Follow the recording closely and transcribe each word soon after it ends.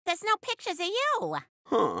there's no pictures of you.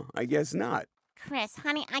 Huh, I guess not. Chris,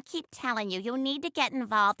 honey, I keep telling you, you need to get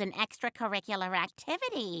involved in extracurricular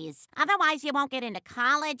activities. Otherwise, you won't get into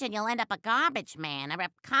college and you'll end up a garbage man or a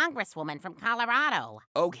congresswoman from Colorado.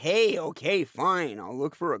 Okay, fine. I'll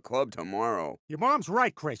look for a club tomorrow. Your mom's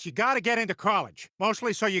right, Chris. You gotta get into college.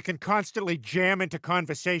 Mostly so you can constantly jam into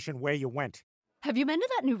conversation where you went. Have you been to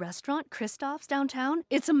that new restaurant, Christoph's, downtown?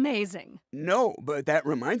 It's amazing. No, but that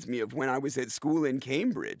reminds me of when I was at school in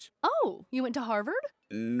Cambridge. Oh, you went to Harvard?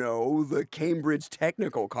 No, the Cambridge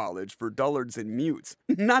Technical College for Dullards and Mutes.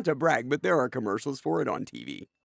 Not to brag, but there are commercials for it on TV.